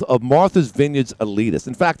world of Martha's Vineyard's elitists.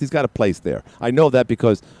 In fact, he's got a place there. I know that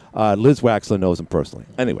because Liz Waxler knows him personally.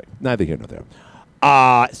 Anyway, neither here nor there.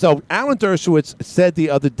 So Alan Dershowitz said the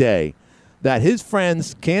other day that his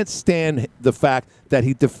friends can't stand the fact that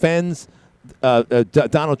he defends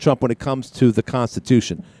Donald Trump when it comes to the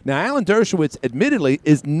Constitution. Now, Alan Dershowitz, admittedly,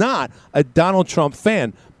 is not a Donald Trump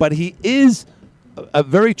fan, but he is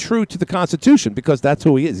very true to the Constitution because that's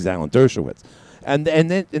who he is. He's Alan Dershowitz. And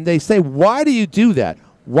they say, why do you do that?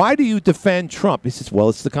 Why do you defend Trump? He says, well,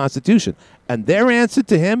 it's the Constitution. And their answer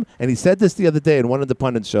to him, and he said this the other day in one of the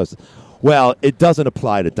pundit shows, well, it doesn't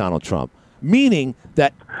apply to Donald Trump. Meaning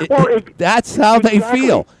that that's how they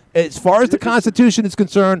feel. As far as the Constitution is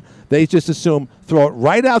concerned, they just assume throw it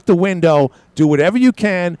right out the window, do whatever you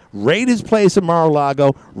can, raid his place in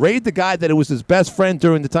Mar-a-Lago, raid the guy that was his best friend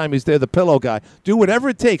during the time he's there, the pillow guy. Do whatever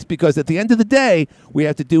it takes because at the end of the day, we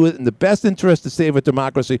have to do it in the best interest to save our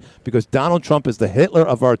democracy because Donald Trump is the Hitler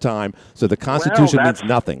of our time, so the Constitution means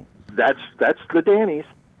nothing. That's the Dannies.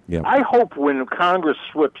 Yeah. I hope when Congress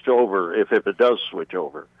switched over, if it does switch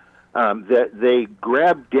over, that they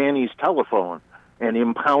grab Danny's telephone and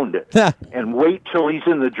impound it and wait till he's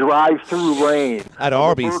in the drive-through lane at of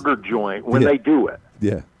Arby's a burger joint when they do it.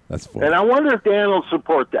 Yeah, that's funny. And I wonder if Dan will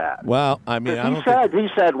support that. Well, I mean, he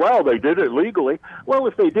said, well, they did it legally. Well,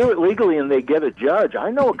 if they do it legally and they get a judge,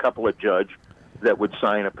 I know a couple of judges that would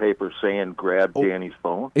sign a paper saying grab Danny's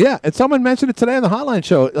phone. Yeah, and someone mentioned it today on the hotline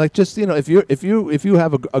show. Like, just if you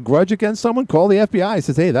have a grudge against someone, call the FBI. It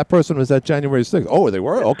says, hey, that person was at January 6th. Oh, they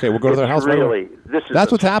were? Okay, we'll go to their house. Really,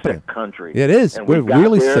 that's what's happening. Country. It is. And We're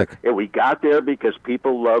really sick. And we got there because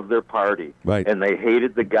people love their party, right? And they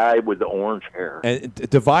hated the guy with the orange hair. And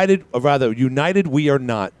divided, or rather, united, we are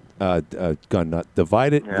not. Gun nut.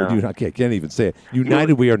 Divided. Yeah. I can't even say it.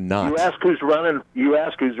 United, we are not. You ask who's running. You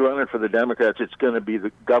ask who's running for the Democrats. It's going to be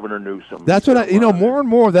the Governor Newsom. That's what more and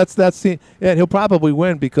more. That's the and he'll probably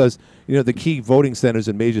win because the key voting centers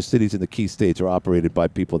in major cities in the key states are operated by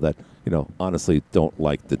people that honestly don't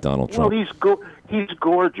like the Donald Trump. Well, he's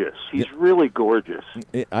gorgeous. He's really gorgeous.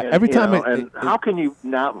 Every time. And how can you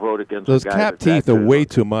not vote against those a guy cap teeth are way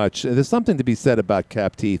too much. There's something to be said about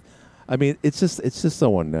cap teeth. I mean, it's just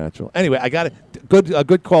so unnatural. Anyway, I got it. A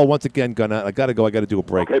good call once again, Gun Nut. I got to go. I got to do a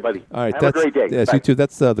break. Okay, buddy. All right. Have a great day. Yes, Bye. you too.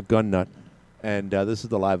 That's the Gun Nut. And this is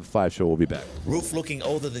the Live at 5 show. We'll be back. Roof looking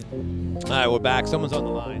older than... All right, we're back. Someone's on the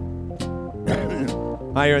line.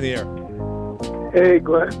 Hi, you're in the air. Hey,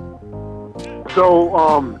 Glenn.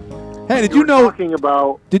 So, hey, did you know?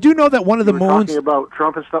 Did you know that one of the moons? Talking about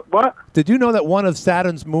Trump and stuff. What? Did you know that one of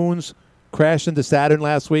Saturn's moons crashed into Saturn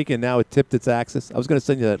last week and now it tipped its axis? I was going to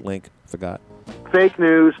send you that link. Forgot. Fake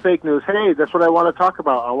news. Hey, that's what I want to talk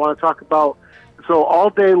about. I want to talk about. So all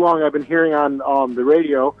day long, I've been hearing on the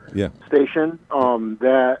radio station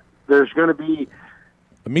that there's going to be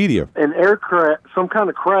a meteor, an aircraft, some kind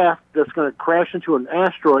of craft that's going to crash into an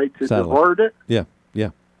asteroid to divert it. Yeah.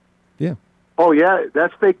 Oh yeah,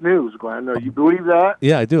 that's fake news, Glenn. You believe that?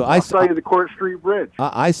 Yeah, I do. I saw you the Court Street Bridge.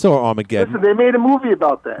 I saw Armageddon. Listen, they made a movie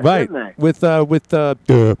about that, right? Didn't they?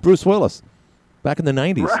 With Bruce Willis back in the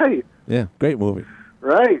 90s. Right. Yeah, great movie.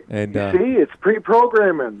 Right. And see, it's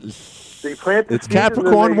pre-programming. They plant the it's seeds and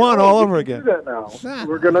Capricorn 1 all over again. Do that now.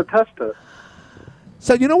 We're going to test it.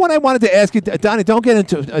 So you know what I wanted to ask you, Donnie? Don't get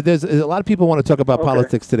into. There's a lot of people want to talk about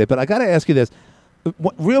politics today, but I got to ask you this,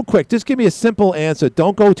 real quick. Just give me a simple answer.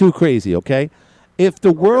 Don't go too crazy, okay? If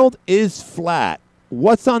the world is flat,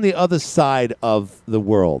 what's on the other side of the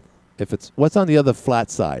world? What's on the other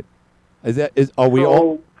flat side? Are we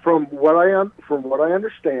all? From what I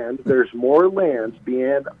understand, there's more lands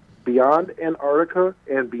beyond Antarctica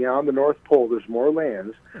and beyond the North Pole. There's more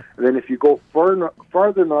lands, and then if you go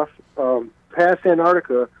farther enough past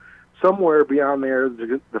Antarctica, somewhere beyond there,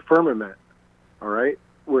 the firmament. All right,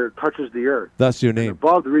 where it touches the earth. That's your name. And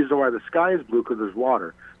above, the reason why the sky is blue because there's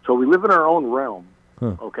water. So we live in our own realm.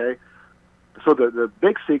 Huh. Okay. So the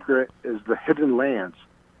big secret is the hidden lands.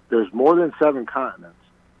 There's more than 7 continents.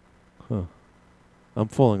 Huh. I'm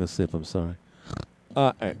falling asleep. I'm sorry.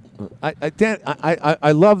 Dan,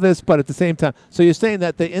 I love this, but at the same time, so you're saying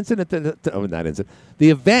that the the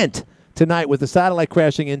event tonight with the satellite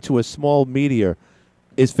crashing into a small meteor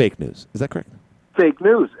is fake news. Is that correct? Fake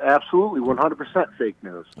news, absolutely, 100% fake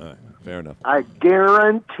news. All right, fair enough. I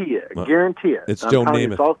guarantee it. Guarantee it. It's Joe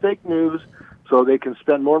Namath. It's all fake news, so they can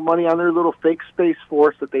spend more money on their little fake space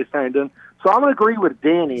force that they signed in. So I'm going to agree with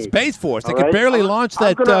Danny. Space Force. They could barely launch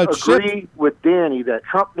that ship. I'm going to ship. agree with Danny that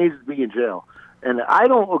Trump needs to be in jail. And I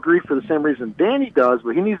don't agree for the same reason Danny does,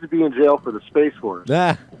 but he needs to be in jail for the Space Force.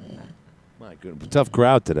 My goodness. Tough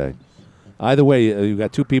crowd today. Either way, you've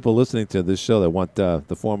got 2 people listening to this show that want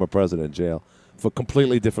the former president in jail for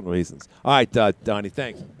completely different reasons. All right, Donnie,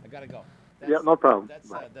 thanks. I got to go. No problem.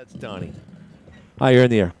 That's Donnie. Hi, you're in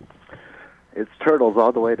the air. It's turtles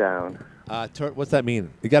all the way down. What's that mean?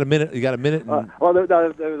 You got a minute? Well, there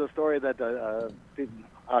was a story that Stephen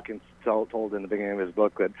Hawking told in the beginning of his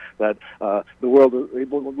book that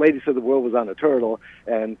the lady said the world was on a turtle,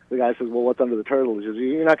 and the guy says, "Well, what's under the turtle?" He says,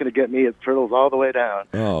 "You're not going to get me. It's turtles all the way down."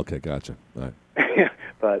 Oh, okay, gotcha. All right.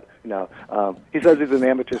 But he says he's an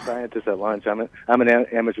amateur scientist at lunch. I'm an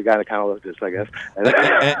amateur gynecologist, I guess,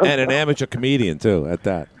 and an amateur comedian too. At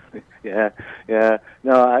that. Yeah.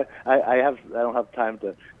 No, I don't have time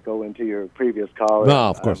to go into your previous call. No,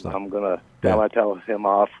 of course not. I'm gonna tell him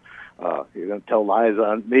off. You're gonna tell lies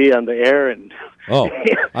on me on the air, and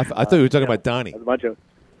I thought you were talking about Donnie. A bunch of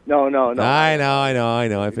no. I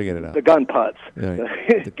know. I figured it out. The gun putts.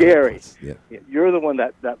 Right. Gary, Yeah. you're the one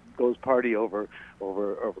that goes party over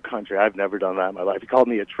over country. I've never done that in my life. He called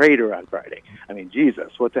me a traitor on Friday. I mean,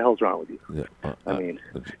 Jesus, what the hell's wrong with you? Yeah, I mean,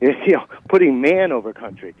 putting man over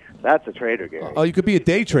country, that's a traitor, Gary. Oh, you could be a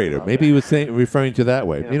day trader. Maybe he was referring to that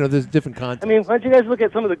way. Yeah. There's different context. I mean, why don't you guys look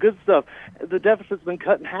at some of the good stuff? The deficit's been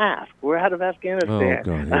cut in half. We're out of Afghanistan.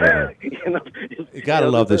 Oh, God. You got to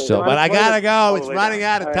love this show. But I got to go. It's running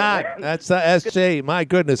out of time. That's SG. My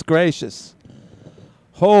goodness gracious.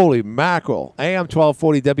 Holy mackerel. AM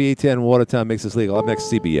 1240 WATN Watertown makes this legal. Up next,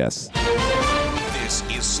 CBS. This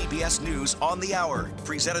is CBS News on the Hour,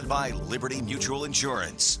 presented by Liberty Mutual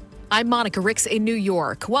Insurance. I'm Monica Ricks in New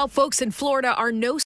York. While folks in Florida are no